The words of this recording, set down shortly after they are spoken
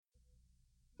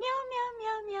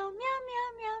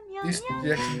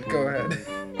Go ahead.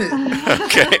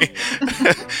 Okay.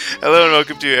 Hello and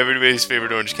welcome to Everybody's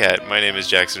Favorite Orange Cat. My name is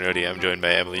Jackson Rody. I'm joined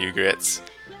by Emily Ugritz.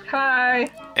 Hi.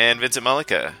 And Vincent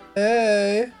Malika.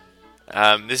 Hey.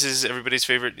 This is Everybody's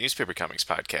Favorite Newspaper Comics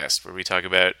podcast, where we talk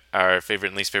about our favorite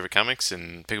and least favorite comics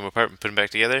and pick them apart and put them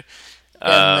back together.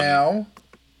 And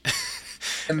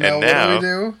now what do we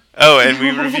do? Oh, and we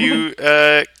review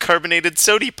carbonated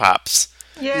soda pops.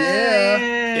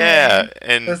 Yeah.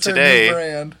 And that's today, our new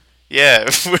brand. Yeah,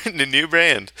 we're in a new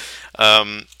brand.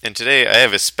 And today I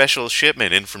have a special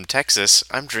shipment in from Texas.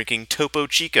 I'm drinking Topo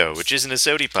Chico, which isn't a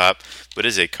soda pop, but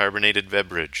is a carbonated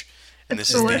beverage. And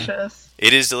it's delicious.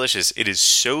 It is delicious. It is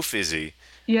so fizzy.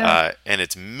 Yeah. And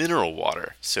it's mineral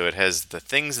water, so it has the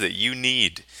things that you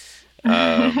need.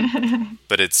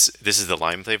 But this is the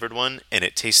lime flavored one, and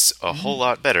it tastes a whole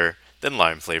lot better than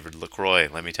lime flavored LaCroix.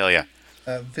 Let me tell you.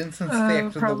 Vincent's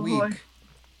fact of the week.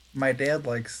 My dad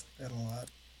likes it a lot.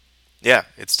 Yeah,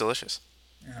 it's delicious.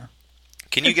 Yeah.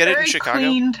 Can you get it in Chicago? It's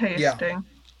clean tasting. Yeah.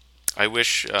 I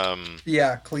wish. Clean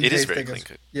tasting. It is very clean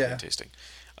tasting.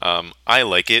 I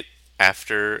like it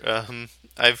after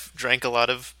I've drank a lot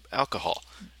of alcohol.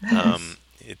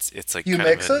 It's like you kind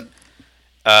mix of it.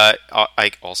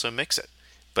 I also mix it,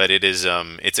 but it is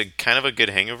it's a kind of a good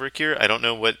hangover cure. I don't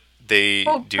know what they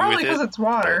do with it. Probably because it's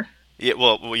water. Yeah,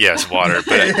 well, yes, water,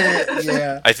 but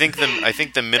yeah. I think the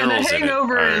minerals in it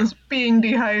hangover is being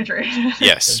dehydrated.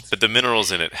 Yes, but the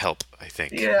minerals in it help. I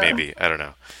think maybe I don't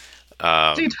know.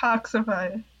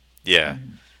 Detoxify it. Yeah,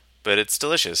 but it's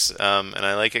delicious, and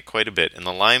I like it quite a bit. And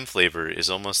the lime flavor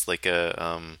is almost like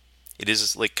it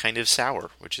is like kind of sour,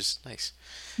 which is nice.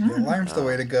 Yeah, lime's the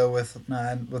way to go with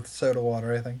soda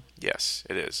water, I think. Yes,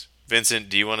 it is. Vincent,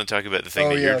 do you want to talk about the thing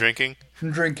that you're drinking? I'm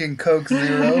drinking Coke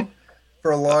Zero. For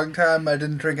a long time, I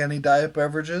didn't drink any diet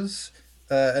beverages,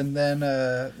 and then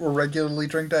regularly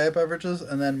drink diet beverages.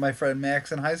 And then my friend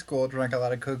Max in high school drank a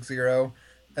lot of Coke Zero,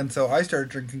 and so I started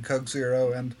drinking Coke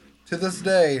Zero. And to this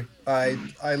day, I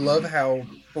love how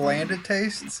bland it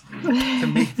tastes.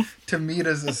 To me, it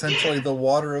is essentially the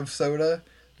water of soda.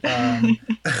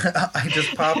 I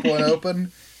just pop one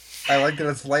open. I like that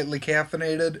it's lightly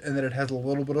caffeinated and that it has a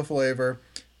little bit of flavor.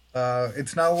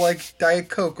 It's not like Diet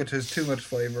Coke, which has too much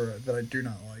flavor that I do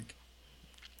not like.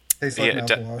 Tastes like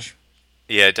mouthwash.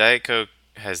 Diet Coke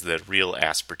has the real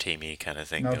aspartame kind of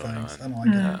thing going on.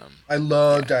 I don't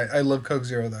like it. I love Coke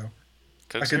Zero though.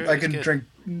 I can drink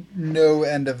no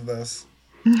end of this.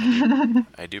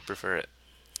 I do prefer it.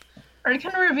 I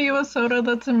can review a soda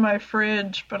that's in my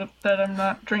fridge, but that I'm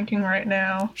not drinking right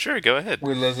now. Sure, go ahead.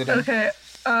 We're listening. Okay,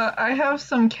 I have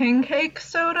some King Cake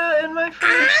soda in my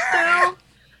fridge still.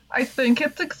 I think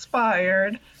it's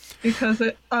expired because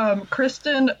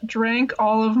Kristen drank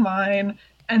all of mine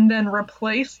and then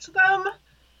replaced them.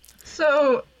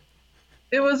 So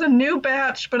it was a new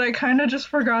batch, but I kind of just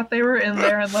forgot they were in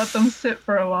there and let them sit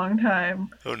for a long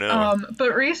time. Oh no.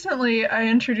 But recently I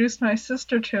introduced my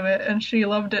sister to it, and she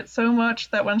loved it so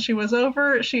much that when she was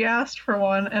over, she asked for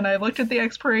one, and I looked at the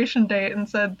expiration date and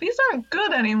said, "These aren't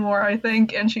good anymore, I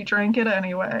think," and she drank it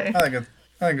anyway. I think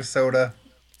it's soda.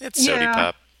 It's soda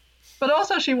pop. But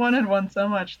also she wanted one so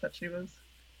much that she was,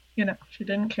 she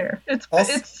didn't care. It's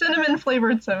cinnamon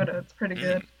flavored soda. It's pretty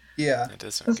good. Yeah. It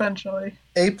is essentially.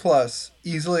 A+,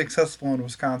 easily accessible in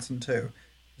Wisconsin too.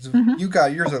 You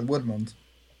got yours at Woodman's.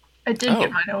 I did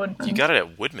get mine at Woodman's. You got it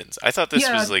at Woodman's. I thought this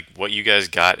was like what you guys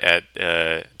got at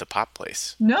the pop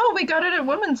place. No, we got it at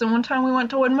Woodman's, and one time we went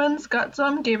to Woodman's, got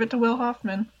some, gave it to Will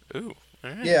Hoffman. Ooh,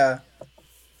 all right. Yeah.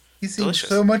 He seemed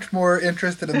so much more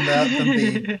interested in that than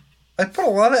the... I put a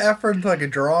lot of effort into like a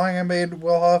drawing I made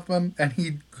Will Hoffman, and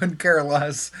he couldn't care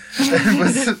less, and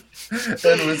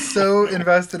was so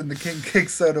invested in the King Cake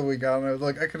soda we got. And I was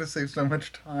like, I could have saved so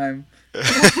much time.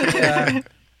 Yeah.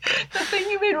 The thing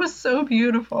you made was so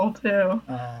beautiful too.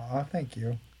 Aw, thank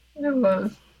you. It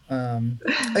was.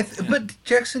 But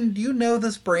Jackson, do you know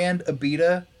this brand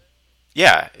Abita?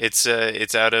 Yeah, it's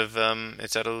out of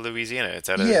Louisiana. It's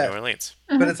out of New Orleans.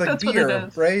 But it's like beer,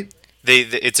 right?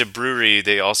 It's a brewery.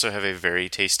 They also have a very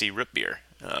tasty root beer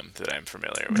that I'm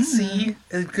familiar with. See,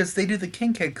 because they do the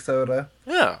King Cake soda.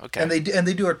 Oh, okay. And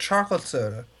they do a chocolate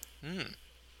soda. Yeah.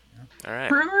 All right.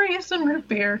 Breweries and root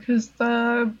beer is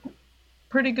the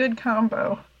pretty good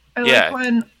combo. I like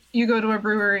when you go to a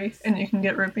brewery and you can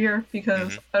get root beer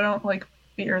because I don't like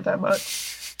beer that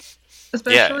much.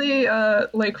 Especially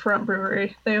Lakefront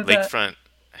Brewery. They have Lakefront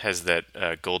has that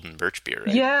golden birch beer,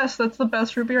 right? Yes, that's the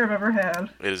best root beer I've ever had.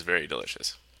 It is very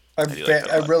delicious. I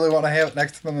really want to have it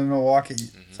next to them in Milwaukee.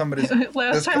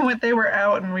 Last time they were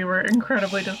out and we were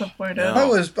incredibly disappointed. No.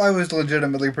 I was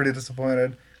legitimately pretty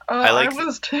disappointed. I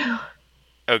was too.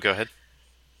 Oh, go ahead.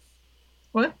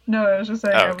 What? No, I was just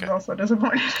saying Oh, I was okay. also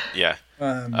disappointed. Yeah.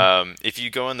 If you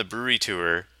go on the brewery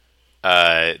tour,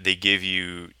 they give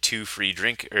you 2 free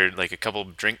drink or like a couple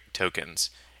drink tokens,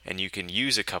 and you can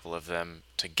use a couple of them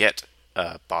to get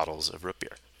bottles of root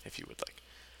beer if you would like.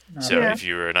 So Yeah. if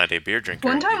you were not a beer drinker,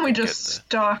 One time you we could just get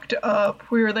stocked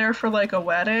up. We were there for like a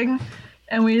wedding,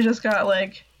 and we just got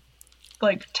like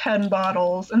 10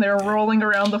 bottles, and they were rolling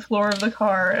around the floor of the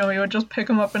car, and we would just pick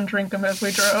them up and drink them as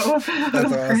we drove.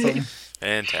 That's awesome.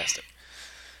 fantastic.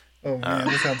 Oh man,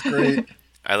 that sounds great.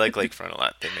 I like Lakefront a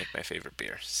lot. They make my favorite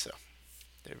beer, so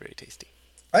they're very tasty.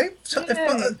 It's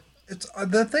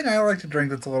the thing I like to drink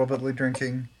that's a little bit like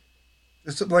drinking.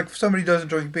 It's like if somebody doesn't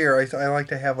drink beer, I like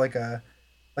to have like a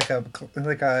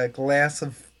glass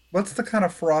of what's the kind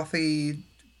of frothy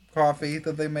coffee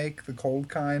that they make, the cold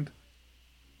kind.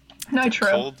 Nitro.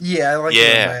 Cold? Yeah, I like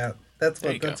that. That's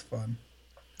fun.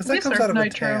 Because that comes out of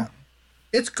Nitro. a tap.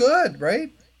 It's good,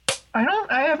 right? I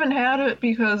haven't had it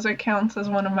because it counts as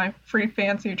one of my free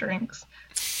fancy drinks.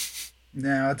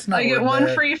 No, it's not. I get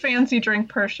one free fancy drink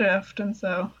per shift, and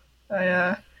so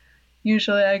I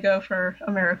usually I go for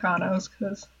Americanos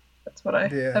because that's what I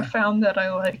have found that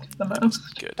I like the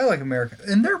most. Good. I like American,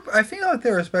 and I feel like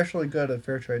they're especially good at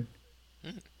Fairtrade.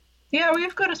 Yeah, we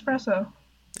have good espresso.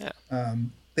 Yeah.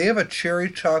 They have a cherry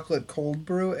chocolate cold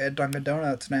brew at Dunkin'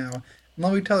 Donuts now. And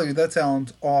let me tell you, that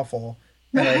sounds awful.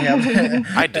 And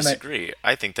I disagree.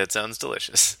 I think that sounds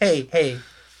delicious. Hey,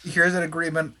 here's an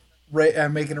agreement. Right,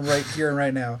 I'm making it right here and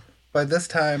right now. By this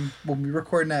time, when we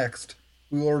record next,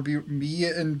 me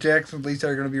and Jackson and Lisa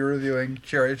are going to be reviewing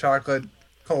cherry chocolate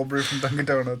cold brew from Dunkin'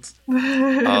 Donuts.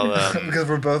 Because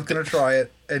we're both going to try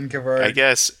it and give our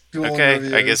dual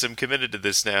reviews. I guess I'm committed to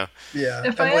this now. Yeah.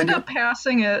 If I end up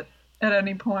passing it at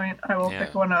any point, I will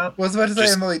pick one up. I was about to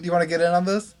say, Emily, do you want to get in on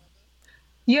this?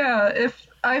 Yeah, if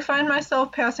I find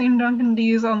myself passing Dunkin'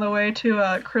 D's on the way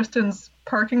to Kristen's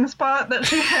parking spot that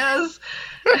she has,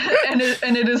 and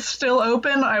it is still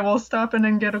open, I will stop in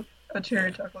and get a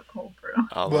cherry chocolate cold brew.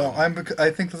 I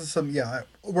think this is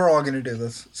we're all going to do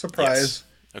this. Surprise. Yes.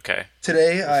 Okay.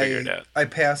 Today, I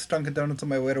passed Dunkin' Donuts on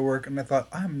my way to work, and I thought,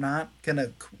 I'm not going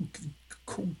to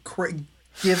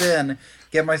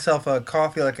get myself a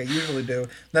coffee like I usually do.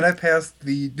 Then I passed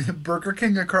the Burger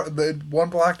King across the one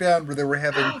block down where they were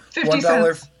having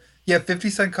 $1. Yeah,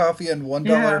 50-cent coffee and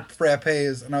 $1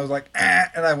 frappes, and I was like,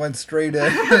 and I went straight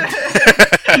in.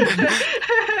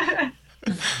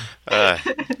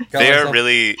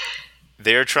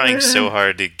 They are trying so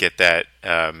hard to get that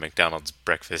McDonald's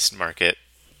breakfast market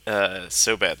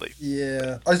so badly.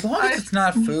 Yeah, as long as it's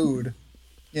not food,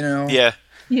 you know. Yeah.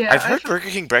 I've heard Burger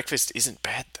King breakfast isn't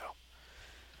bad though.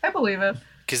 I believe it.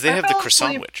 Because they have the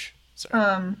croissant witch.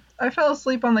 I fell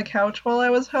asleep on the couch while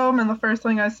I was home, and the first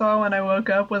thing I saw when I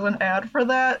woke up was an ad for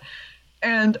that.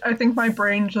 And I think my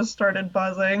brain just started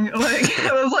buzzing. Like,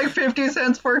 it was like 50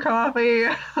 cents for coffee.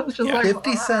 I was just like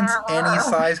 50 cents any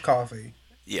size coffee.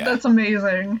 Yeah. That's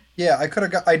amazing. Yeah, I could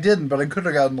have gotten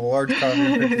the large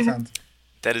coffee for 50 cents.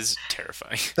 That is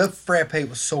terrifying. That frappe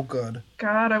was so good.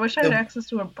 God, I wish I had access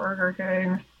to a Burger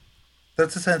King.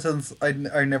 That's a sentence I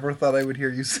never thought I would hear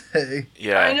you say.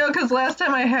 Yeah. I know, because last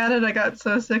time I had it, I got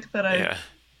so sick that I...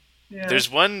 Yeah. There's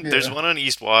one on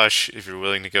East Wash, if you're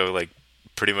willing to go, like,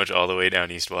 pretty much all the way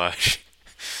down East Wash.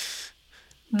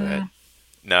 But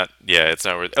it's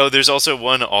not worth... Oh, there's also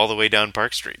one all the way down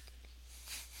Park Street.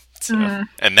 So,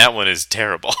 and that one is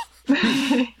terrible.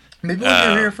 Maybe when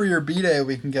you're here for your B-Day,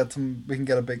 we can get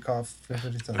a big coffee for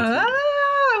 50 cents.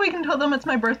 We can tell them it's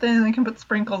my birthday and they can put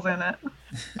sprinkles in it.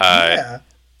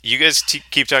 You guys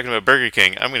keep talking about Burger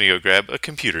King. I'm going to go grab a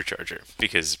computer charger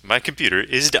because my computer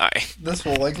is dying. This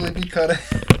will likely be cut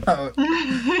out.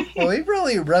 Well, we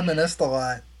really reminisced a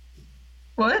lot.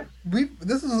 What?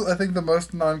 This is, I think, the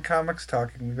most non-comics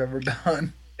talking we've ever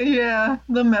done. Yeah,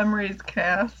 the memories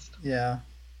cast. Yeah.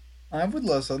 I would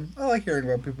listen. I like hearing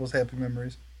about people's happy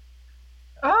memories.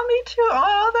 Oh, me too.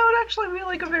 Oh, that would actually be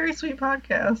like a very sweet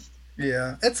podcast.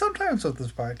 Yeah, it's sometimes what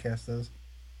this podcast is.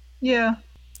 Yeah.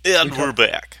 And we're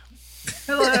back.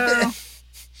 Hello.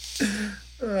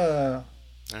 All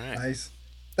right. Nice.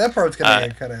 That part's gonna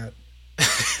get cut out.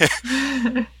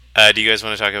 Do you guys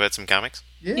want to talk about some comics?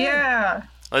 Yeah.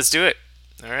 Let's do it.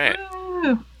 All right.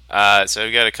 So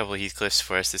I've got a couple of Heathcliffs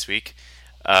for us this week.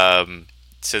 So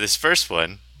this first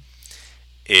one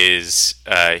is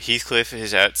Heathcliff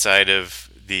is outside of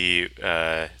the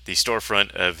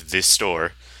storefront of this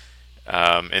store.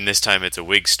 And this time it's a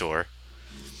wig store.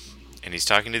 And he's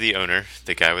talking to the owner,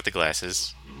 the guy with the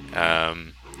glasses,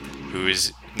 who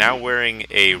is now wearing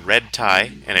a red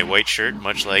tie and a white shirt,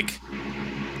 much like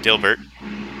Dilbert.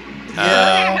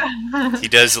 Yeah. He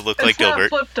does look like It's not Dilbert.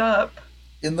 flipped up.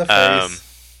 In the face.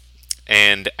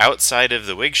 And outside of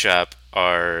the wig shop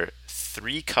are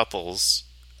 3 couples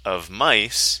of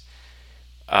mice,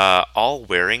 all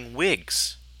wearing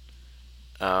wigs.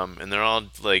 And they're all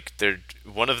like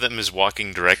one of them is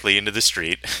walking directly into the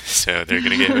street, so they're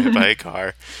gonna get hit by a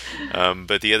car.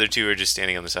 But the other 2 are just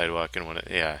standing on the sidewalk, and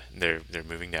they're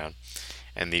moving down.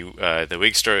 And the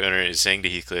wig store owner is saying to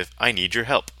Heathcliff, "I need your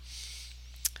help."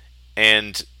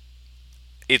 And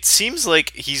it seems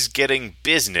like he's getting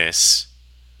business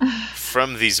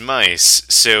from these mice,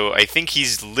 so I think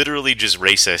he's literally just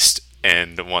racist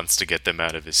and wants to get them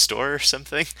out of his store or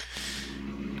something.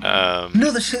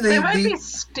 No, the shit They might be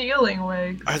stealing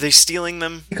wigs. Are they stealing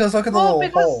them? Because look at the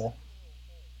little hole.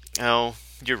 Oh,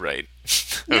 you're right.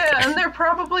 Yeah, Okay. and they're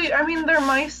probably, they're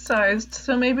mice-sized,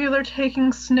 so maybe they're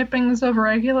taking snippings of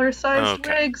regular-sized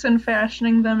wigs and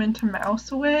fashioning them into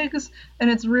mouse wigs, and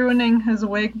it's ruining his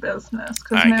wig business,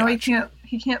 because now he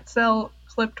can't sell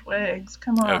clipped wigs.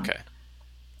 Come on. Okay.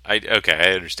 I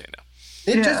understand now.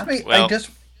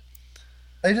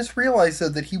 I just realized though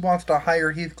that he wants to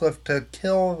hire Heathcliff to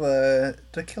kill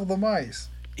the mice.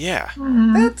 Yeah.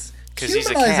 Mm-hmm. That's because he's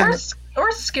a cat.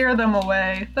 Or scare them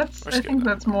away. I think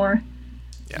that's more.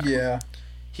 Yeah.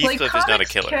 Heathcliff is not a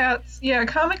killer.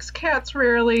 Comics cats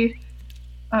rarely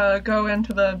go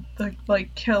into the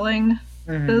killing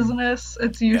business.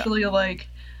 It's usually like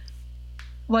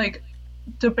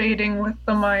debating with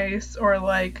the mice or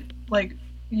like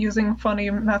using funny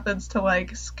methods to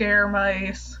scare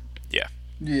mice. Yeah.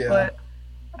 Yeah. But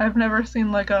I've never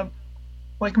seen like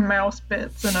mouse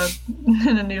bits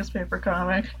in a newspaper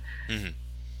comic. Mm-hmm.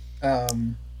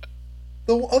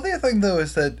 The other thing though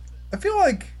is that I feel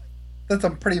like that's a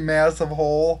pretty massive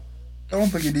hole. I don't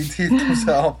think he needs Heathcliff's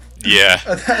help. Yeah.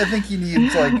 I think he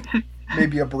needs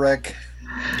maybe a brick.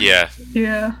 Yeah.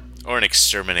 Yeah. Or an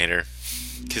exterminator,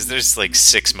 because there's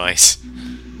 6 mice.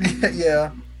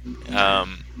 Yeah.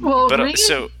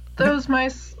 Those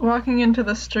mice walking into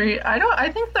the street, I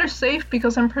think they're safe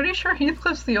because I'm pretty sure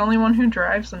Heathcliff's the only one who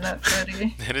drives in that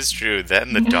city. That is true. That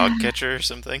and the dog catcher or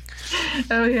something.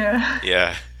 Oh yeah.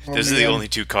 Yeah. Those are the only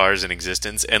 2 cars in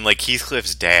existence, and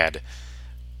Heathcliff's dad.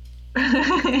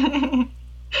 Oh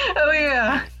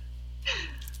yeah.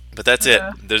 But that's it.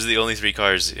 Those are the only 3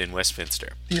 cars in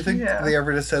Westminster. Do you think they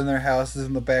ever just sit in their houses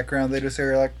in the background? They just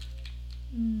hear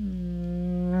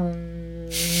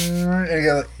and you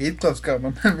go, Heathcliff's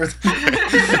coming.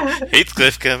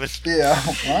 Heathcliff coming. Yeah.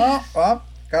 Well,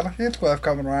 got a Heathcliff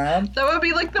coming around. That would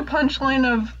be the punchline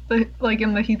of the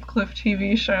in the Heathcliff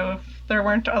TV show if there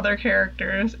weren't other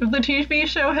characters. If the TV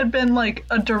show had been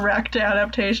a direct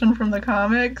adaptation from the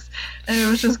comics and it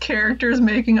was just characters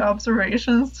making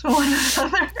observations to one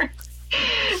another,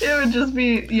 it would just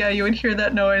be, you would hear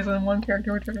that noise and one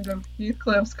character would turn and go,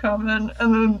 Heathcliff's coming,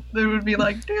 and then they would be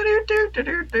like,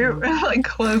 do-do-do-do-do-do, and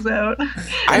close out.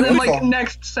 And then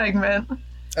next segment.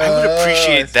 I would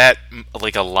appreciate that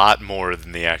a lot more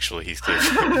than the actual Heathcliff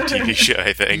TV show,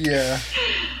 I think. Yeah.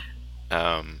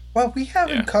 Well, we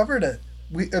haven't covered it.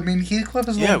 Heathcliff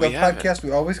is one of the podcasts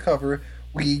we always cover.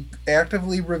 We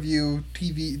actively review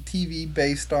TV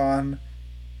based on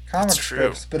comic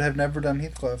strips, but have never done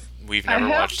Heathcliff. We've never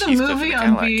watched Heathcliff and the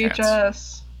on Cadillac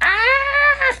VHS.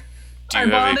 Cats. Do you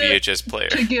have a VHS player?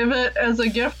 To give it as a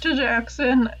gift to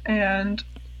Jackson, and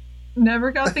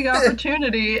never got the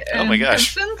opportunity. And oh my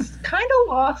gosh! I've since kind of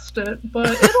lost it,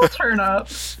 but it'll turn up.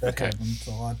 That happens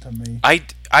a lot to me.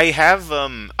 I have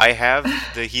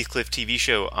the Heathcliff TV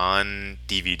show on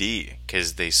DVD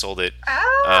because they sold it.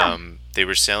 They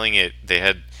were selling it.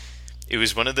 It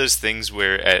was one of those things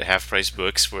where at Half Price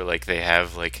Books where they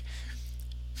have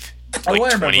I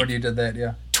remember when you did that,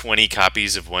 yeah. 20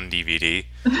 copies of one DVD.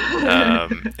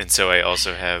 And so I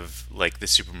also have the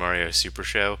Super Mario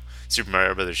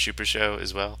Brothers Super Show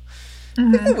as well.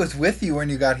 I think it was with you when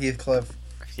you got Heathcliff.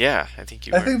 Yeah, I think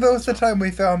you were. I think that was the time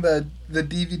we found the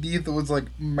DVD that was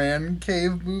man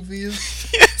cave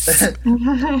movies. Yes.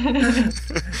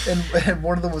 and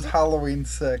one of them was Halloween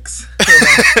 6.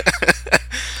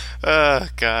 Oh,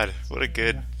 God. What a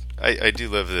good... I do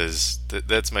love this.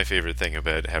 That's my favorite thing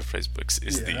about Half Price Books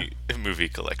is the movie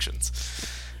collections.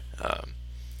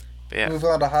 Move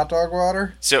on to hot dog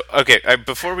water. So, okay,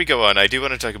 before we go on, I do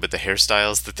want to talk about the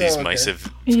hairstyles that these mice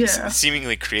have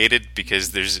seemingly created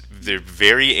because they're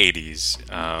very 80s.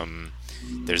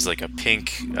 There's a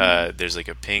pink,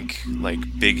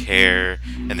 big hair,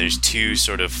 and there's 2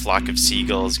 sort of flock of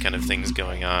seagulls kind of things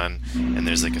going on, and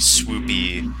there's a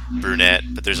swoopy brunette,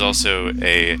 but there's also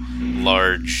a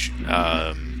large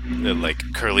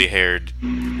like curly-haired,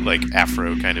 like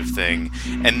afro kind of thing,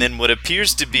 and then what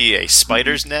appears to be a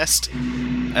spider's nest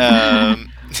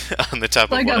on the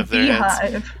top like of one of their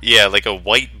beehive. heads. Yeah, like a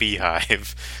white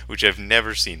beehive, which I've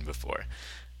never seen before,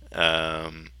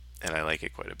 and I like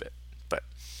it quite a bit. But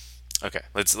okay,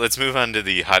 let's move on to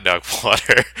the hot dog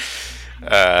water.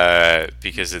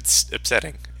 Because it's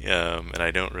upsetting, and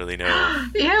I don't really know.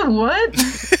 Yeah, what?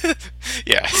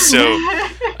 Yeah,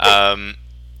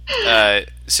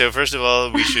 so first of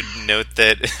all, we should note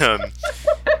that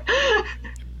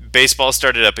baseball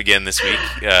started up again this week.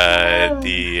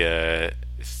 The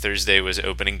Thursday was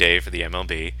opening day for the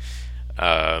MLB,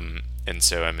 and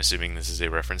so I'm assuming this is a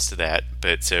reference to that.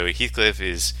 But so Heathcliff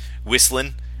is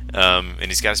whistling. And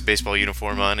he's got his baseball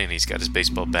uniform on, and he's got his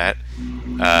baseball bat.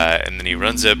 And then he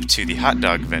runs up to the hot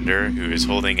dog vendor, who is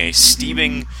holding a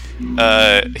steaming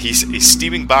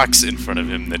box in front of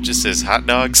him that just says hot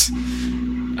dogs.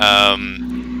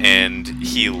 And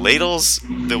he ladles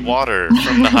the water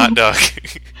from the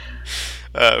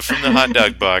hot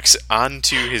dog box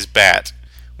onto his bat,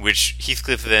 which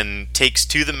Heathcliff then takes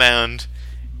to the mound,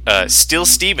 still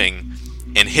steaming,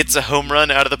 and hits a home run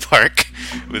out of the park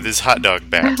with his hot dog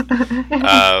bat.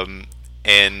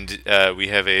 And we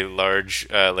have a large,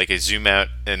 like a zoom out,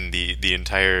 and the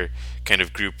entire kind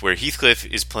of group where Heathcliff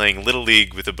is playing Little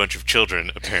League with a bunch of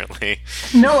children, apparently.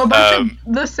 No, a bunch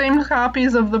of the same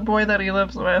copies of the boy that he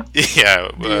lives with. Yeah,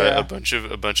 a bunch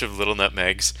of little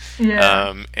nutmegs.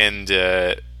 Yeah. And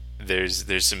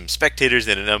there's some spectators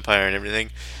and an umpire and everything.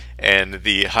 And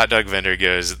the hot dog vendor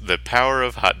goes, "The power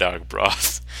of hot dog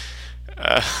broth."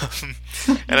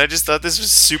 And I just thought this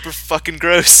was super fucking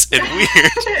gross and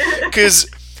weird, because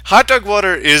hot dog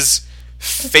water is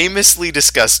famously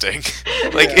disgusting.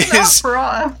 Like, it is.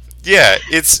 Broth. Yeah,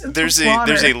 there's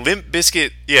a Limp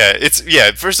Biscuit.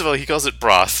 First of all, he calls it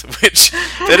broth, which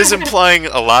that is implying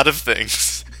a lot of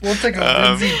things. We'll take a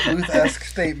Lindsay Booth-esque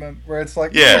statement where it's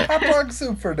like, yeah, hot dog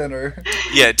soup for dinner.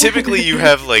 Yeah, typically you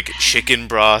have like chicken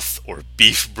broth or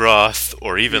beef broth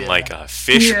or even like a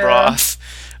fish broth,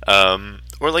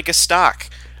 or like a stock.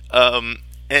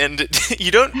 And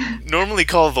you don't normally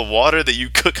call the water that you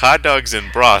cook hot dogs in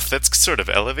broth. That's sort of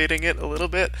elevating it a little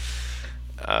bit.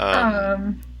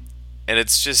 And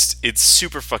it's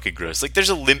super fucking gross. Like, there's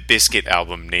a Limp Bizkit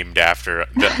album named after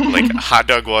like hot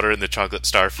dog water and the chocolate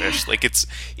starfish. Like, it's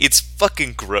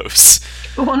fucking gross.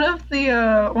 One of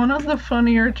the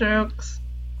funnier jokes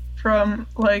from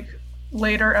like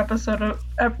later episodes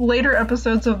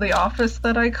of The Office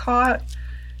that I caught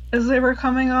as they were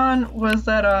coming on was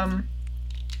that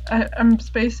I'm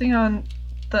spacing on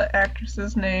the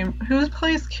actress's name. Who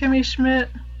plays Kimmy Schmidt?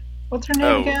 What's her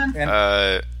name again?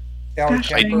 Ellie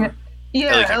Kemper.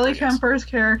 Yeah, Ellie yes. Kemper's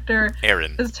character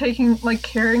Erin is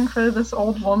caring for this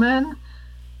old woman.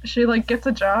 She gets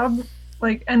a job,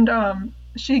 and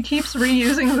she keeps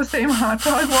reusing the same hot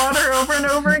dog water over and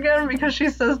over again because she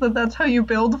says that that's how you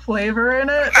build flavor in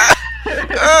it.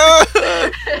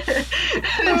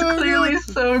 It's clearly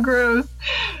so gross.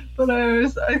 But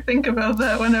I think about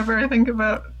that whenever I think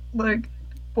about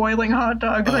boiling hot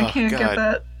dogs. I can't get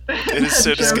that. It is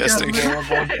so disgusting.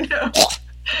 I know.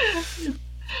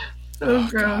 So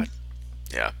gross. God.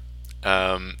 Yeah.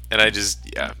 And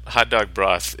hot dog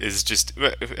broth is just,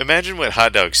 imagine what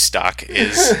hot dog stock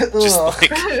is. Just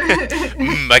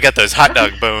I got those hot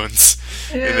dog bones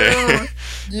in there.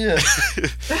 Yeah.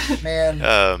 Man,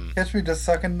 catch me just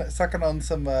sucking on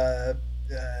some hot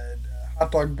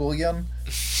dog bouillon.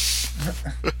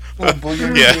 Little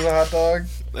bouillon to the hot dog.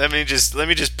 Let me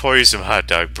just pour you some hot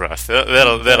dog broth.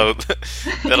 That'll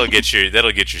get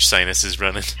your sinuses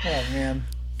running. Oh man.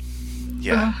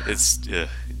 Yeah, it's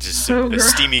just a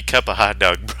steamy cup of hot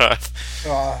dog broth.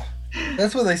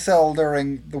 That's what they sell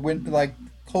during the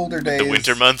colder days. The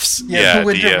winter months. The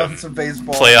winter months of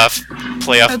baseball.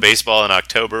 Playoff baseball in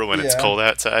October when it's cold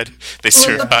outside. They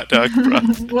serve hot dog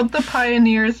broth. What the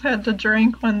pioneers had to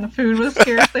drink when the food was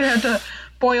scarce, they had to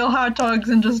boil hot dogs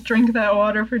and just drink that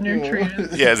water for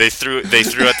nutrients. Yeah, they threw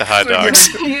out the hot dogs.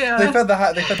 Yeah. They fed the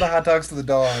hot dogs to the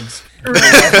dogs.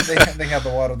 Right. They had the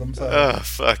water themselves. Oh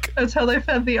fuck. That's how they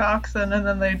fed the oxen, and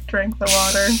then they drank the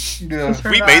water. Yeah.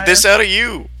 We made this out of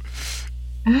you.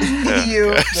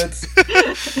 You. That's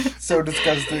so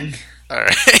disgusting. All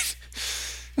right.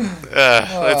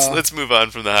 Let's move on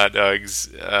from the hot dogs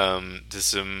to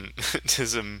some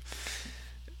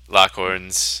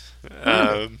Lockhorns.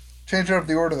 Change up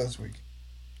the order this week.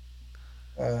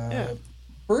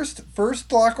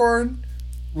 First Lockhorn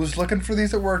was looking for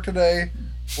these at work today.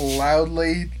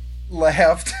 Loudly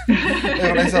laughed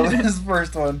when I saw this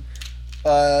first one.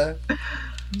 And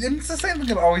it's the same thing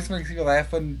that always makes you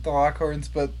laugh when the Lockhorns,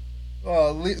 but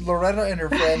Loretta and her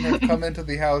friend have come into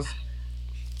the house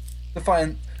to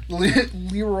find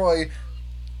Leroy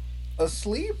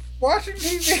asleep watching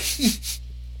TV.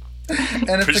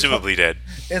 And presumably dead.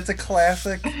 It's a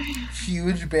classic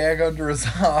huge bag under his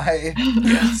eye,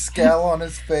 scowl on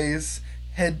his face,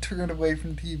 head turned away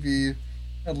from TV,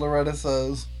 and Loretta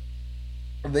says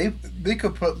they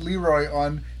could put Leroy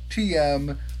on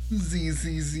TM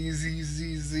ZZZZZZ.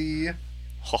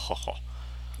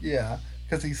 Yeah,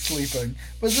 because he's sleeping.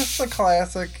 But this is a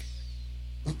classic.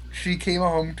 She came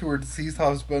home to her deceased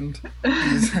husband.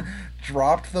 He's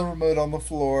dropped the remote on the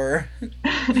floor.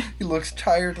 He looks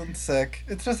tired and sick.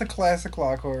 It's just a classic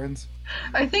Lockhorns.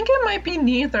 I think it might be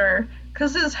neither,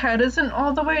 because his head isn't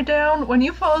all the way down. When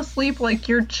you fall asleep, like,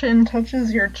 your chin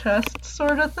touches your chest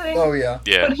sort of thing. Oh, yeah.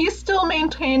 Yeah. But he's still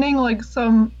maintaining, like,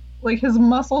 his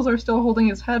muscles are still holding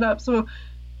his head up, so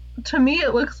to me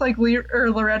it looks like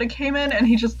Loretta came in and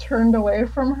he just turned away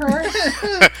from her.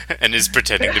 And is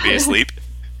pretending to be asleep.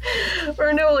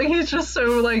 Or no, like, he's just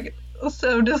so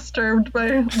disturbed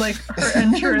by, like, her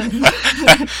entrance.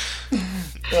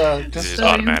 This is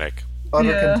automatic.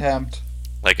 Utter contempt.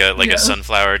 Like a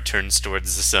sunflower turns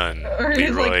towards the sun.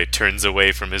 Leroy turns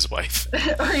away from his wife.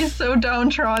 Or he's so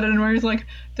downtrodden where he's like,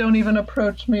 don't even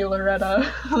approach me,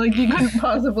 Loretta. Like, you couldn't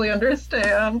possibly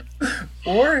understand.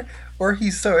 Or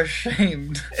he's so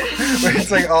ashamed. Where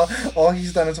it's like all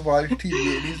he's done is watch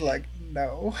TV and he's like,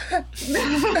 no.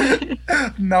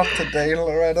 Not today,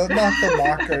 Loretta. Not the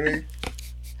mockery.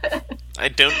 I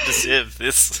don't deserve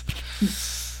this.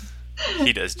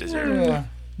 He does deserve it.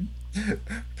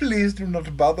 Please do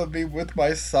not bother me with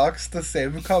my socks the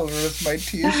same color as my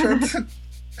t-shirt.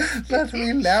 Let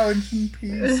me lounge in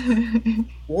peace.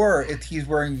 Or if he's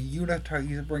wearing a unitard,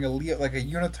 he's wearing a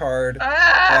unitard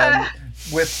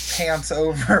with pants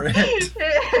over it.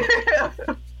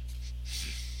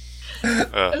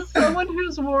 As someone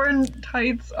who's worn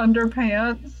tights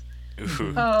underpants,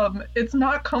 it's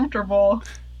not comfortable.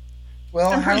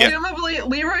 Well, and presumably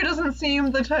Leroy doesn't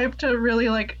seem the type to really,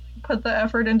 like, put the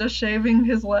effort into shaving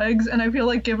his legs, and I feel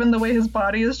like given the way his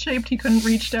body is shaped, he couldn't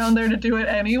reach down there to do it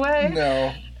anyway.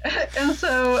 No. And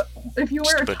so if you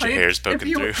wear tights, hairs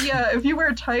poking through. Yeah, if you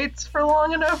wear tights for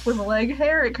long enough with leg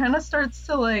hair, it kind of starts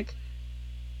to like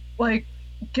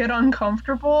get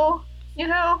uncomfortable, you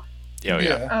know?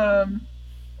 Yeah.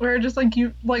 Where just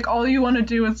all you want to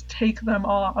do is take them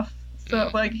off.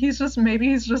 So like he's just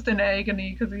in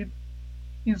agony because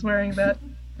he's wearing that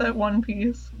one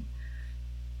piece.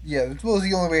 Yeah, this was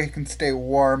the only way he can stay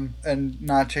warm and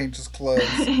not change his clothes.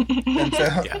 And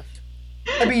so,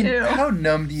 I mean, how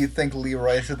numb do you think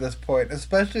Leroy is at this point?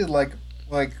 Especially like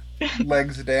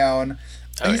legs down.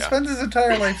 He spends his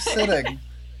entire life sitting.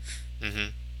 Mm-hmm.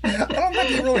 I don't think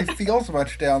he really feels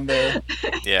much down there.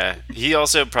 Yeah, he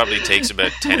also probably takes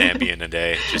about 10 Ambien a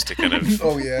day just to kind of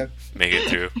make it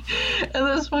through. At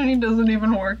this point, he doesn't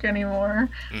even work anymore.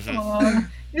 Mm-hmm.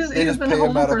 He's been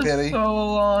home for so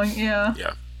long. Yeah.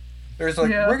 Yeah. There's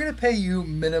we're going to pay you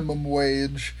minimum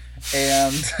wage,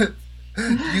 and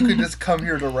you can just come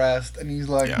here to rest. And he's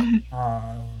like,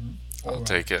 I'll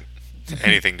take it.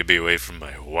 Anything to be away from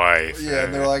my wife. Yeah,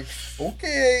 and they're like,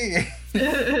 okay.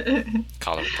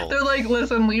 Collar pull. They're like,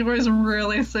 listen, Leroy's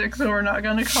really sick, so we're not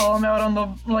going to call him out on the,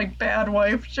 bad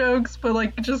wife jokes,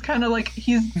 but, just kind of,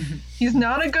 he's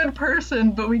not a good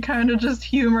person, but we kind of just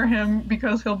humor him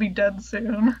because he'll be dead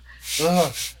soon.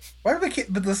 Ugh. Why do they keep,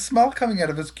 but the smell coming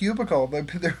out of his cubicle, they're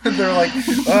like,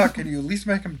 oh, can you at least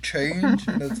make him change?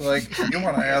 And it's like, you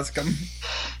want to ask him.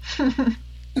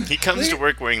 He comes to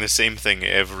work wearing the same thing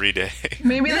every day.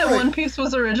 Maybe that one piece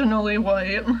was originally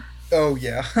white. Oh,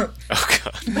 yeah. Oh,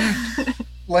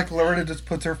 God. Loretta just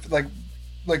puts her,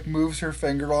 moves her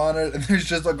finger on it, and there's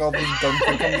just, all this gunk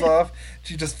that comes off.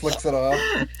 She just flicks it off.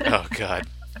 Oh, God.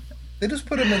 They just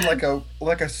put him in,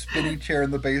 a spinny chair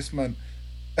in the basement.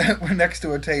 Next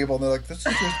to a table, and they're like, this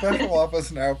is your special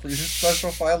office now for your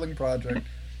special filing project.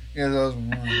 You know,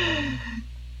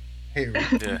 hate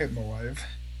my wife.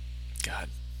 God.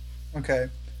 Okay.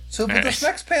 So, but this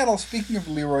next panel, speaking of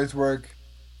Leroy's work,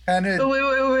 kind of...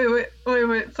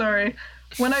 Wait, sorry.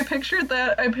 When I pictured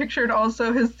that, I pictured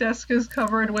also his desk is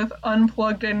covered with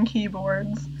unplugged-in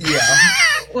keyboards. Yeah.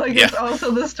 It's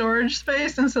also the storage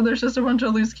space, and so there's just a bunch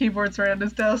of loose keyboards around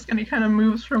his desk, and he kind of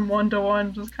moves from one to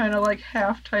one, just kind of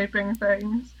half-typing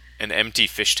things. And empty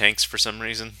fish tanks for some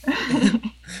reason.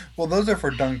 Well, those are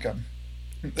for Duncan.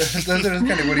 Those are just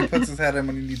kind of what he puts his head in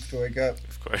when he needs to wake up.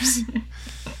 Of course.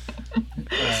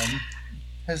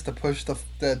 Has to push the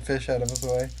dead fish out of his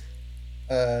way.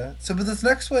 But this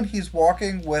next one, he's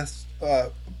walking with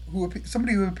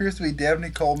somebody who appears to be Dabney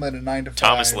Coleman at 9 to 5.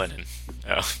 Thomas Lennon.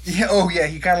 Oh. Yeah. Oh yeah.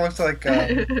 He kind of looks like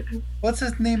what's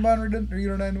his name on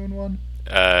Reno 911?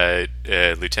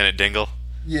 Lieutenant Dingle.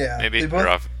 Yeah. Maybe. They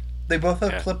both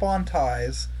have Yeah. clip-on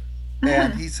ties,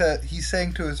 and he's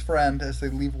saying to his friend as they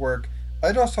leave work,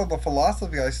 "I just saw the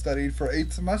philosophy I studied for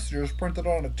 8 semesters printed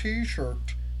on a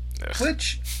T-shirt," Ugh.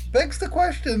 which begs the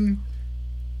question,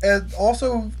 and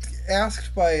also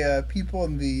asked by people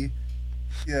in the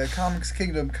Comics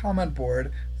Kingdom comment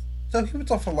board. So he was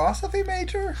a philosophy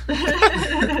major?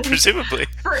 Presumably.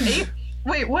 For 8?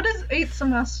 Wait, what is 8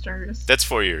 semesters? That's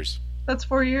 4 years. That's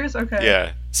 4 years? Okay.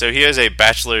 Yeah. So he has a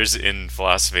bachelor's in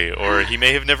philosophy, or he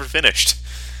may have never finished.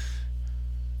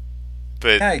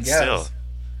 But I guess. still.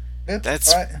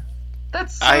 That's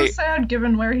so sad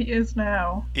given where he is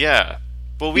now. Yeah.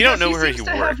 Well, we don't know where he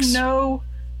works.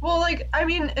 Well, like, I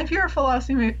mean, if you're a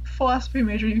philosophy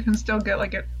major, you can still get,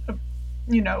 like, a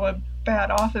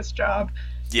bad office job.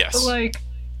 Yes. But,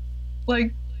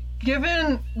 like,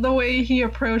 given the way he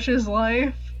approaches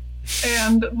life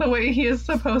and the way he is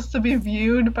supposed to be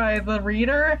viewed by the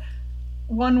reader,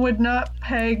 one would not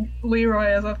peg Leroy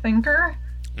as a thinker.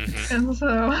 Mm-hmm. And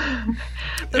so,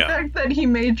 the fact that he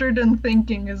majored in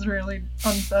thinking is really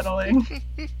unsettling.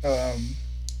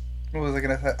 What was I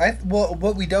gonna say? Well,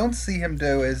 what we don't see him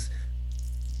do is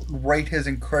write his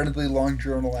incredibly long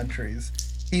journal entries.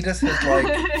 He just has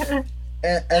like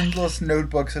endless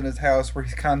notebooks in his house where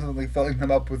he's constantly filling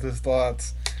them up with his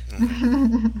thoughts.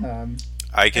 Mm-hmm.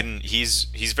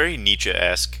 He's very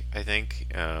Nietzsche-esque, I think,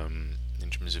 in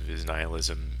terms of his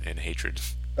nihilism and hatred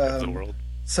of the world.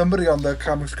 Somebody on the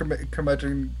Comics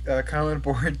Curmudgeon comment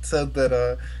board said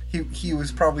that he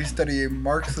was probably studying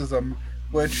Marxism,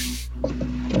 which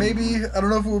maybe, I don't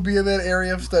know if it would be in that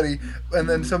area of study. And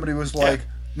then somebody was like,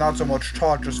 not so much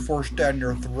talk, just forced down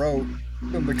your throat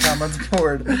in the comments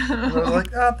board. And I was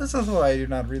like, this is why I do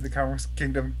not read the Comics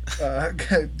Kingdom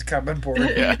comment board.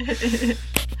 Yeah.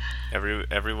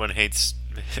 Everyone hates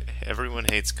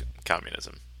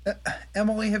communism.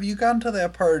 Emily, have you gotten to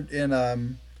that part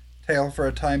in Tale for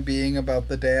a Time Being about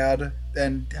the dad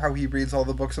and how he reads all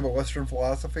the books about Western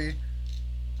philosophy?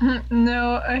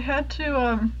 No, I had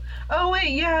to, Oh,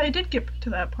 wait, yeah, I did get to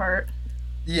that part.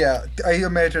 Yeah, I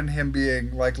imagine him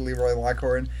being like Leroy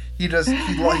Lockhorn. He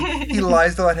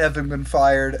lies about having been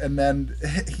fired, and then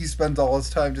he spends all his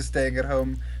time just staying at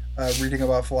home reading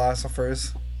about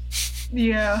philosophers.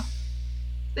 Yeah.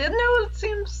 No,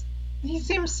 he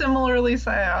seems similarly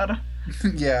sad.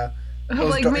 Yeah.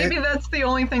 Like, maybe that's the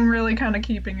only thing really kind of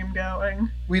keeping him going.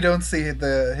 We don't see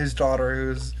his daughter,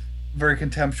 who's very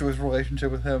contemptuous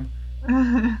relationship with him.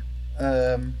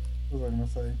 What was I going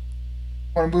to say?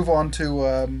 I want to move on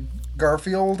to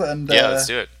Garfield and let's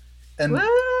do it. And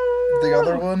the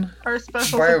other one, our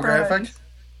special Biographic. Surprise.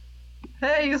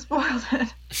 Hey, you spoiled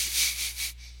it.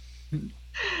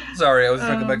 Sorry, I was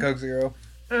talking about Coke Zero.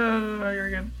 Oh, you're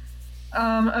good.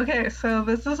 Okay, so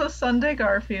this is a Sunday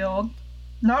Garfield.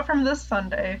 Not from this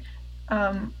Sunday.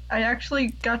 I actually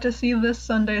got to see this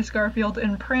Sunday's Garfield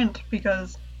in print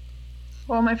because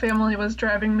while my family was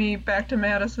driving me back to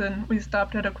Madison, we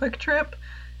stopped at a Quick Trip,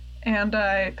 and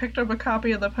I picked up a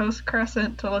copy of the Post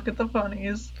Crescent to look at the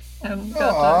funnies, and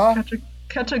got to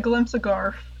catch a glimpse of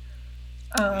Garf.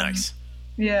 Nice.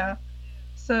 Yeah.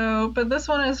 So, but this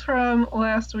one is from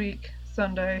last week,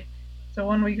 Sunday, so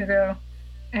 1 week ago,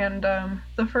 and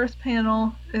the first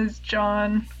panel is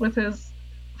John with his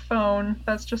phone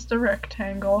that's just a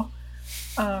rectangle.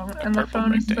 And the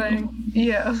phone is saying,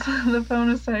 yes, the phone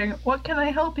is saying, "What can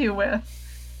I help you with?"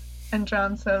 And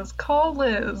John says, "Call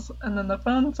Liz." And then the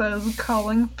phone says,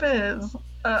 "Calling Fizz."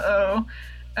 Uh-oh.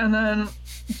 And then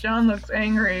John looks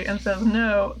angry and says,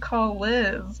 "No, call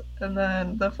Liz." And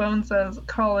then the phone says,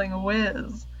 "Calling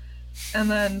Wiz." And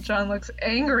then John looks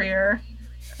angrier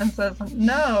and says,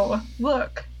 "No,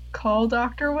 look, call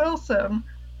Dr. Wilson."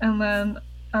 And then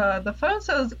the phone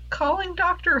says, "Calling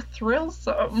Dr.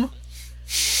 Thrillsome."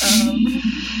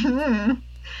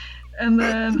 And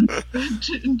then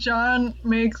John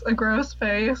makes a gross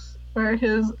face where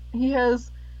it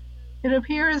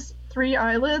appears 3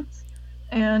 eyelids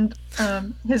and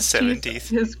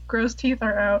his gross teeth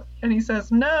are out, and he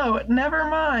says, "No, never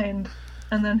mind."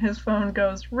 And then his phone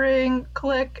goes ring,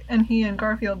 click, and he and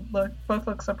Garfield both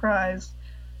look surprised.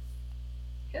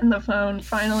 And the phone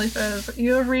finally says,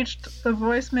 "You have reached the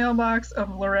voicemail box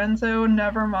of Lorenzo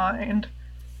Nevermind."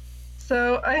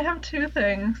 So I have 2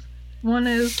 things. One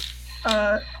is,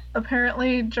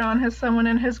 apparently John has someone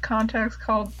in his contacts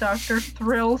called Dr.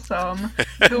 Thrillsome,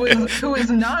 who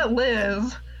is not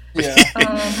Liz.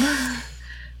 Yeah.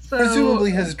 So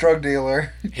presumably his drug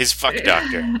dealer. His fuck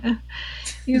doctor.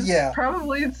 He's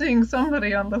probably seeing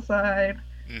somebody on the side.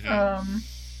 Mm-hmm.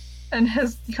 and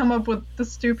has come up with the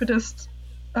stupidest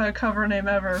cover name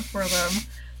ever for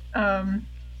them.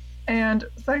 And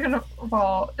second of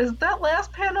all, is that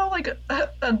last panel like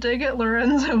a dig at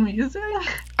Lorenzo Music?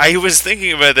 I was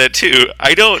thinking about that too.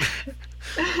 I don't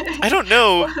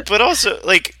know, but also,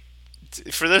 like,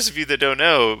 for those of you that don't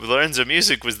know, Lorenzo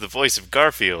Music was the voice of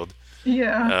Garfield.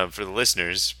 Yeah. For the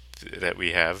listeners that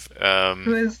we have.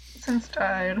 Who has since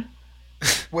died.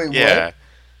 Wait, yeah. what?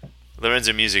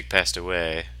 Lorenzo Music passed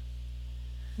away.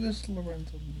 Who's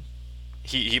Lorenzo Music?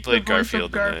 He played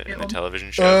Garfield in the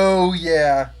television show. Oh,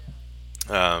 yeah.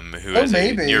 Who has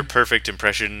a near perfect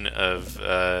impression of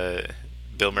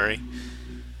Bill Murray.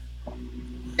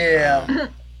 Yeah.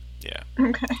 Yeah.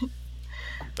 Okay.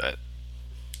 But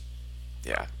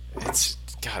yeah,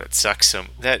 it sucks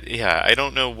I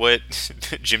don't know what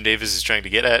Jim Davis is trying to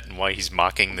get at and why he's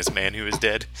mocking this man who is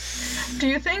dead. Do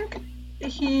you think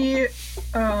he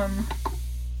has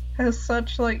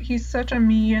he's such a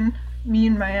mean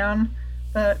man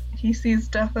that he sees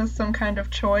death as some kind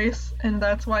of choice, and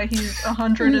that's why he's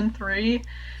 103?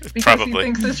 Because Probably. he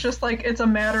thinks it's just it's a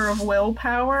matter of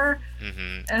willpower,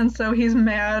 and so he's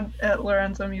mad at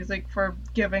Lorenzo Music for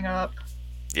giving up.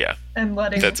 Yeah. And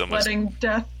letting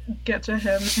death get to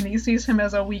him, and he sees him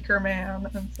as a weaker man,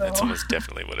 and so that's almost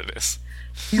definitely what it is.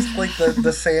 He's like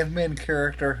the Sandman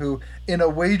character who, in a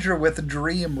wager with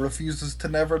Dream, refuses to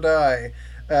never die.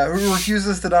 Who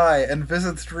refuses to die and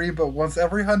visits Dream but once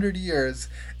every 100 years.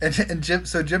 And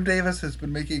Jim Davis has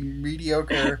been making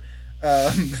mediocre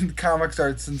comics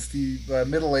art since the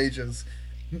Middle Ages.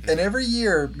 And every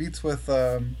year meets with,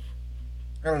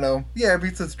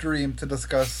 meets with Dream to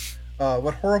discuss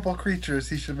what horrible creatures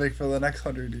he should make for the next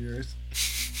 100 years.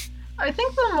 I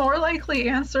think the more likely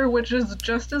answer, which is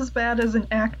just as bad as an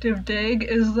active dig,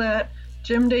 is that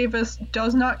Jim Davis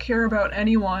does not care about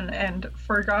anyone and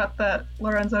forgot that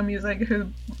Lorenzo Music, who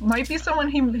might be someone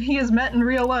he has met in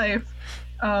real life,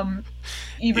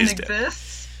 even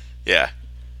exists. Yeah.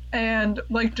 And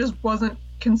just wasn't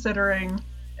considering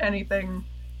anything.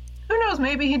 Who knows?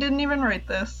 Maybe he didn't even write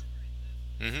this.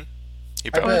 Mm-hmm.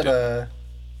 He probably did.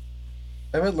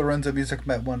 I bet Lorenzo Music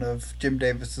met one of Jim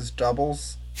Davis's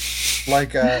doubles,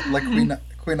 like Queen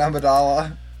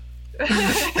Amidala.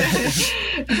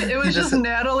 It was just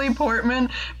Natalie Portman,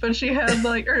 but she had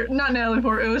or not Natalie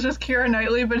Portman, it was just Keira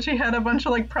Knightley, but she had a bunch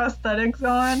of prosthetics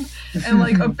on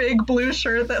and a big blue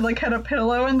shirt that had a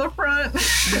pillow in the front.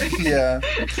 Yeah.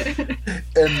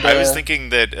 And I was thinking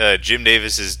that Jim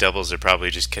Davis's doubles are probably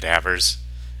just cadavers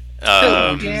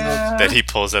that he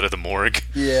pulls out of the morgue.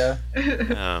 Yeah.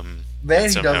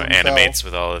 That somehow animates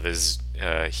with all of his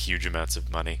huge amounts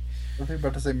of money. I was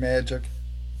about to say magic.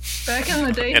 Back in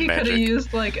the day, he could have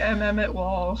used M. Emmett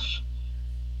Walsh.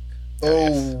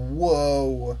 Oh,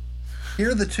 whoa!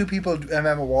 Here are the two people M.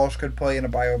 Emmett Walsh could play in a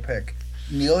biopic: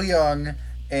 Neil Young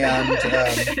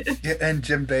and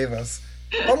Jim Davis.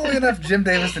 Funnily enough, Jim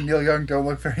Davis and Neil Young don't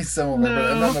look very similar, but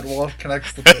M. Emmett Walsh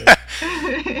connects the two.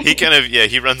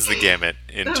 He runs the gamut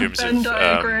in terms Venn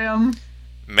diagram.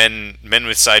 Men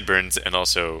with sideburns, and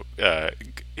also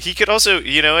he could also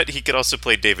he could also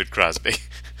play David Crosby.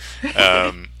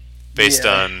 Based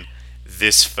on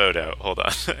this photo. Hold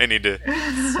on. I need to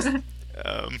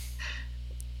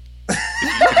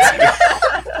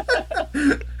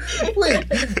Wait,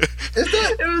 is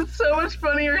that... It was so much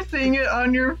funnier seeing it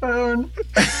on your phone.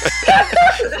 Was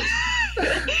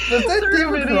that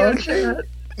David Crosby?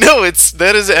 No,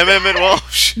 that is M. Emmett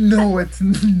Walsh. No, it's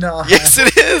not. Yes,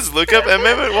 it is. Look up M.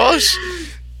 Emmett Walsh.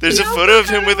 There's a photo of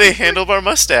him with a handlebar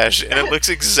mustache, and it looks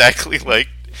exactly like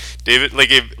David, like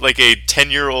a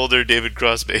 10-year-older David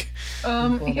Crosby.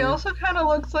 He also kind of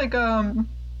looks like Ewok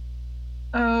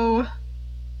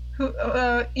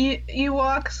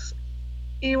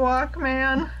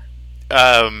man.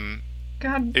 God.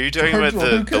 Are you talking about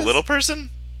the little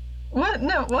person? What?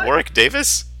 No. What? Warwick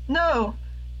Davis? No.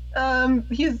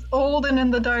 He's old and in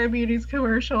the diabetes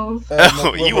commercials.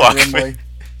 Ewok man.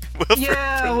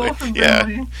 Wilford Brimley.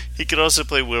 Yeah, he could also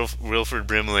play Wilford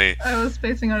Brimley. I was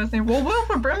spacing on his name. Well,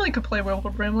 Wilford Brimley could play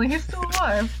Wilford Brimley. He's still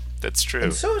alive. That's true.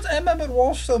 And so is M. Emmett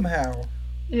Walsh somehow.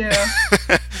 Yeah.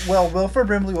 Well, Wilford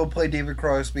Brimley will play David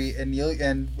Crosby, and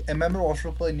M. Emmett Walsh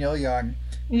will play Neil Young.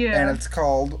 Yeah. And it's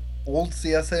called Old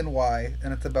CSNY,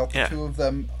 and it's about the two of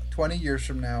them 20 years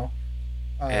from now.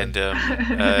 And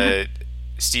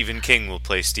Stephen King will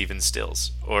play Stephen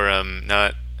Stills, or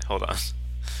not. Hold on.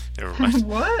 Never mind.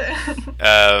 What? What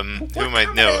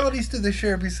commonalities do they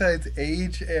share besides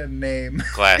age and name?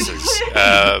 Glasses.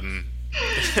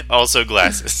 Also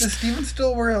glasses. Does Steven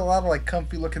still wear a lot of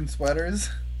comfy looking sweaters?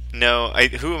 No,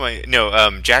 who am I?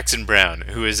 No, Jackson Brown,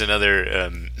 who is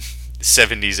another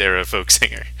 '70s era folk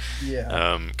singer.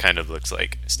 Yeah. Kind of looks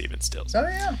like Stephen Stills. Oh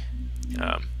yeah.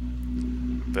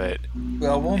 But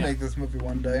Well, we'll make this movie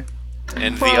one day.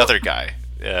 and the other guy,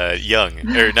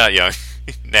 not young,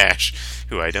 Nash,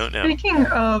 who I don't know. Speaking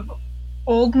of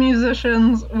old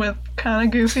musicians with kind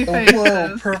of goofy faces.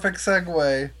 Whoa! Perfect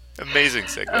segue. Amazing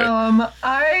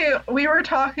segue. We were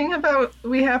talking about,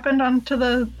 we happened onto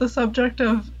the subject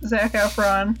of Zac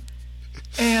Efron,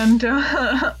 and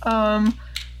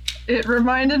it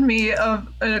reminded me of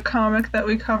a comic that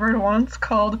we covered once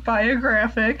called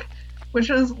Biographic, which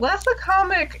is less a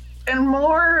comic and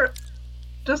more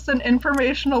just an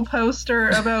informational poster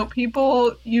about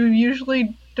people you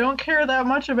usually don't care that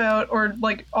much about or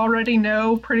like already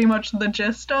know pretty much the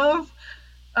gist of.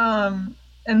 And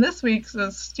this week's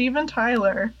is Steven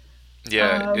Tyler.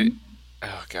 Yeah.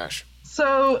 Oh gosh.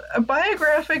 So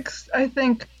Biographics, I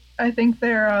think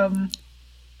they're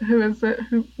who is it?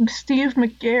 Steve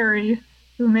McGarry,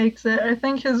 who makes it. I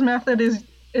think his method is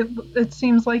it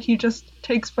seems like he just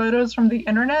takes photos from the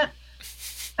internet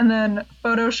and then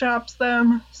photoshops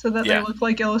them so that they look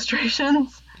like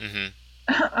illustrations.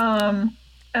 Mm-hmm.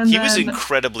 And he was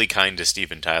incredibly kind to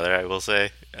Steven Tyler, I will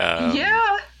say.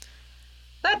 Yeah.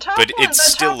 That top but one, it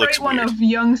still looks one weird. of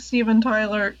young Steven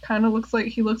Tyler kind of looks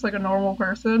like a normal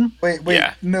person. Wait,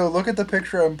 no, look at the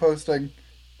picture I'm posting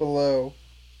below.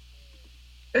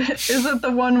 Is it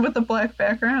the one with the black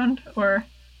background, or?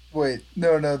 Wait,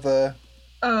 no, the...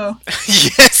 Oh.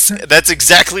 Yes, that's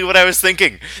exactly what I was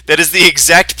thinking. That is the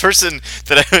exact person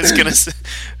that I was gonna say.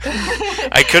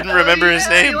 I couldn't remember his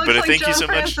name, but like thank John you so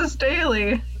much. Francis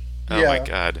Daly. Oh my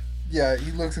god. Yeah,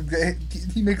 he makes him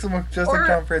look just like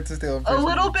John Francis Daly. A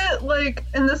little bit like,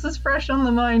 and this is fresh on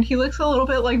the mind, he looks a little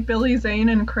bit like Billy Zane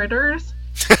in Critters.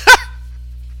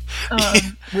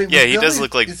 Wait, yeah, he does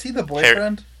look like... Is he the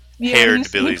boyfriend?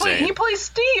 Haired Billy Zane. He plays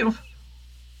Steve.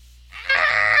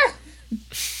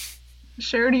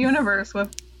 Shared a universe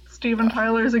with Steven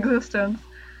Tyler's existence.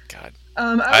 God.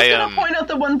 I was going to point out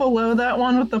the one below that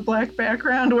one with the black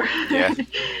background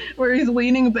where he's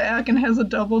leaning back and has a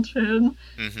double chin.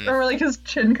 Mm-hmm. Or like his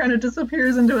chin kind of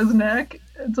disappears into his neck.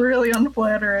 It's really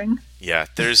unflattering. Yeah,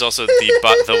 there's also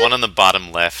the one on the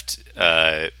bottom left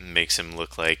makes him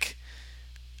look like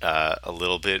a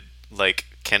little bit like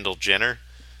Kendall Jenner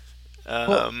in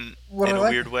a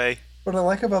weird way. What I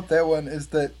like about that one is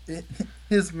that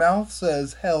his mouth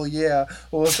says, hell yeah,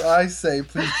 while his eyes say,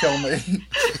 please kill me.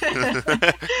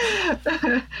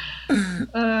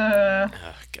 Oh,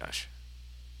 gosh.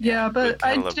 Yeah, but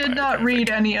I did not read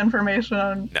any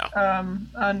information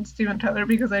on Steven Tyler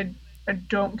because I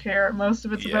don't care. Most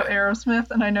of it's about Aerosmith,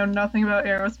 and I know nothing about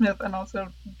Aerosmith and also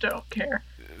don't care.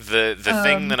 The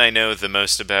thing that I know the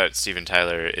most about Steven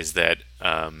Tyler is that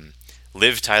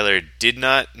Liv Tyler did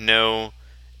not know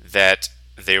that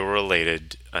they were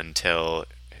related until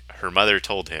her mother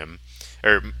told him,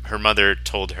 or her mother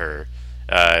told her,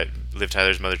 Liv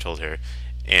Tyler's mother told her,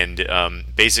 and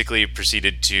basically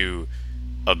proceeded to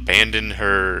abandon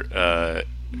her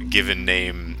given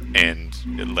name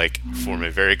and like form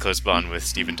a very close bond with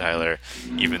Steven Tyler,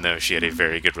 even though she had a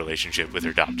very good relationship with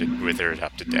her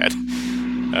adopted dad.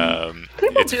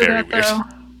 People it's do very that, weird. though.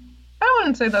 I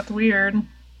wouldn't say that's weird.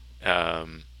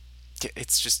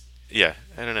 It's just, yeah,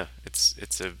 I don't know.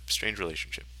 It's a strange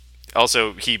relationship.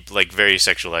 Also, he like very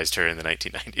sexualized her in the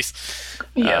 1990s.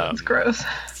 Yeah, it's gross.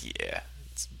 Yeah,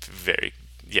 it's very.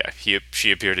 Yeah,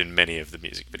 she appeared in many of the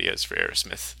music videos for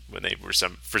Aerosmith when they were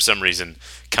for some reason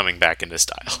coming back into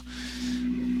style.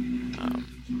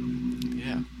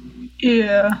 Yeah.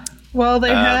 Yeah. Well, they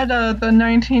had the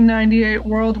 1998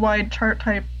 worldwide chart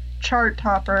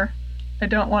topper. I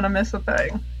don't want to miss a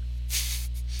thing.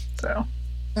 So.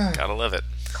 Gotta love it.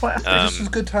 Classic. This is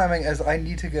good timing as I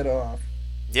need to get off.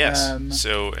 Yes.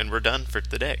 And we're done for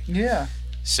the day. Yeah.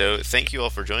 So thank you all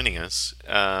for joining us.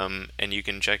 And you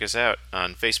can check us out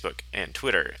on Facebook and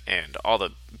Twitter and all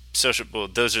the social. Well,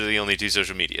 those are the only two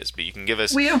social medias. But you can give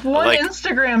us. We have one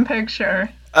Instagram picture.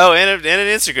 Oh, and an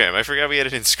Instagram. I forgot we had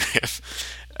an Instagram.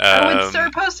 I would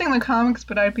start posting the comics,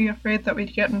 but I'd be afraid that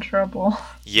we'd get in trouble.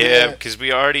 Yeah, because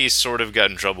we already sort of got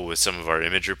in trouble with some of our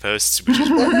Imager posts, which is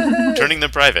turning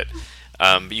them private.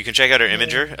 But you can check out our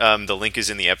Imager. The link is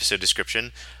in the episode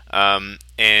description.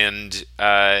 And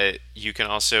you can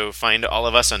also find all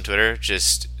of us on Twitter.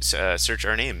 Just search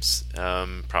our names,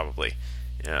 probably.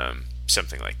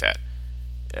 Something like that.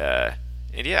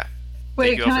 And yeah.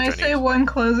 Wait, can I say one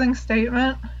closing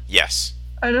statement? Yes.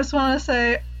 I just want to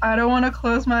say, I don't want to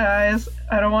close my eyes.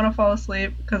 I don't want to fall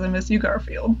asleep because I miss you,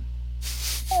 Garfield.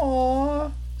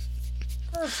 Aww.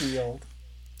 Garfield.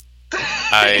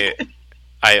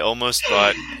 I almost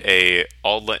bought a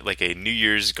New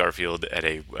Year's Garfield at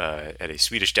a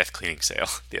Swedish death cleaning sale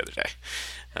the other day.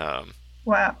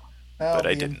 Wow. But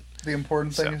I didn't. The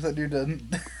important thing is that you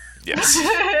didn't. Yes.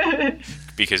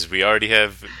 Because we already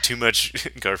have too much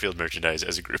Garfield merchandise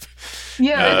as a group.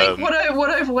 Yeah, I think what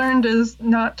I've learned is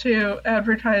not to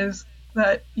advertise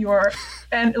that you're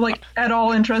at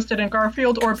all interested in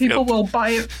Garfield, or people will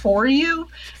buy it for you,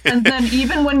 and then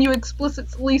even when you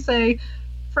explicitly say,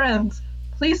 "Friends,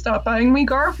 please stop buying me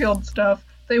Garfield stuff,"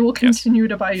 they will continue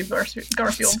to buy you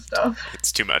Garfield stuff.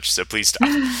 It's too much, so please stop.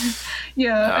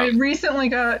 Yeah, I recently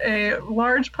got a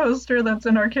large poster that's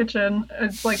in our kitchen.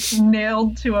 It's like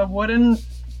nailed to a wooden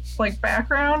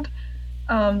background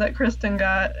that Kristen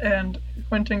got, and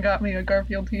Quentin got me a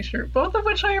Garfield t-shirt, both of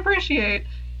which I appreciate.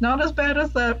 Not as bad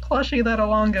as that plushie that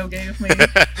Alongo gave me.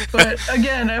 But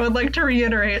again, I would like to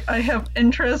reiterate, I have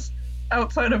interests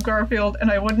outside of Garfield, and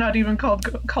I would not even call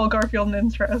Garfield an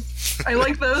interest. I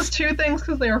like those two things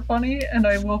because they are funny, and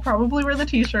I will probably wear the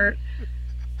t-shirt.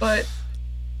 But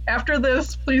after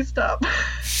this, please stop.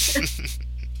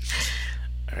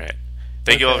 All right.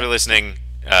 Thank you all for listening.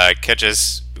 Catch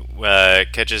us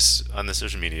on the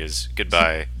social medias.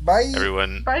 Goodbye. Bye.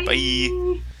 Everyone. Bye.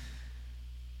 Bye.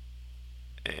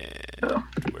 Oh.